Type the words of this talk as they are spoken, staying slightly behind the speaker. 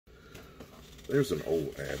There's an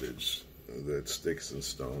old adage that sticks and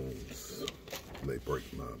stones may break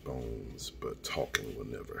my bones, but talking will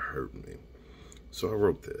never hurt me. So I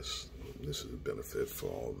wrote this. This is a benefit for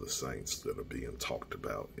all the saints that are being talked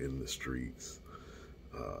about in the streets,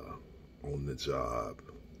 on the job,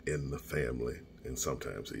 in the family, and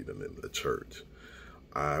sometimes even in the church.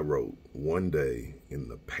 I wrote, one day in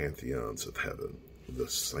the pantheons of heaven, the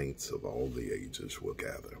saints of all the ages will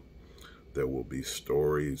gather. There will be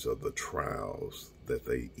stories of the trials that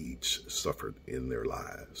they each suffered in their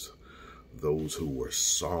lives. Those who were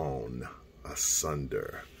sawn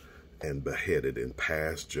asunder and beheaded in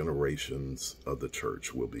past generations of the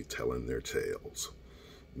church will be telling their tales.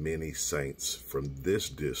 Many saints from this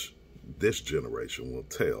generation will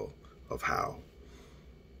tell of how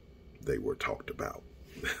they were talked about.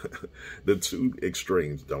 The two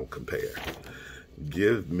extremes don't compare.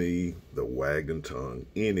 Give me the wagging tongue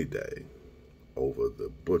any day over the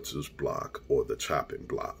butcher's block or the chopping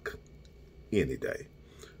block any day.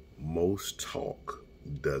 Most talk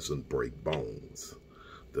doesn't break bones.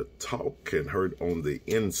 The talk can hurt on the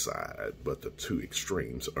inside, but the two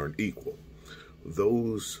extremes aren't equal.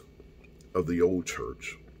 Those of the old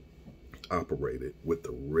church operated with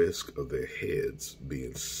the risk of their heads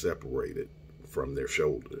being separated from their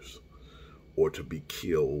shoulders, or to be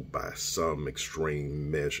killed by some extreme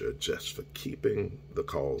measure just for keeping the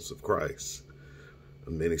cause of Christ.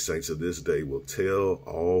 Many saints of this day will tell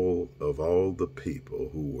all the people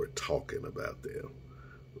who were talking about them.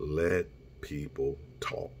 Let people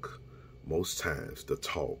talk. Most times the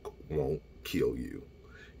talk won't kill you.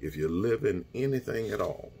 If you're living anything at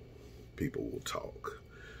all, people will talk.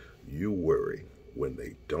 You worry when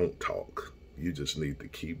they don't talk. You just need to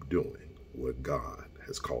keep doing what God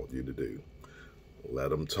has called you to do. Let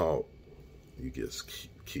them talk. You just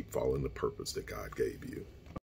keep following the purpose that God gave you.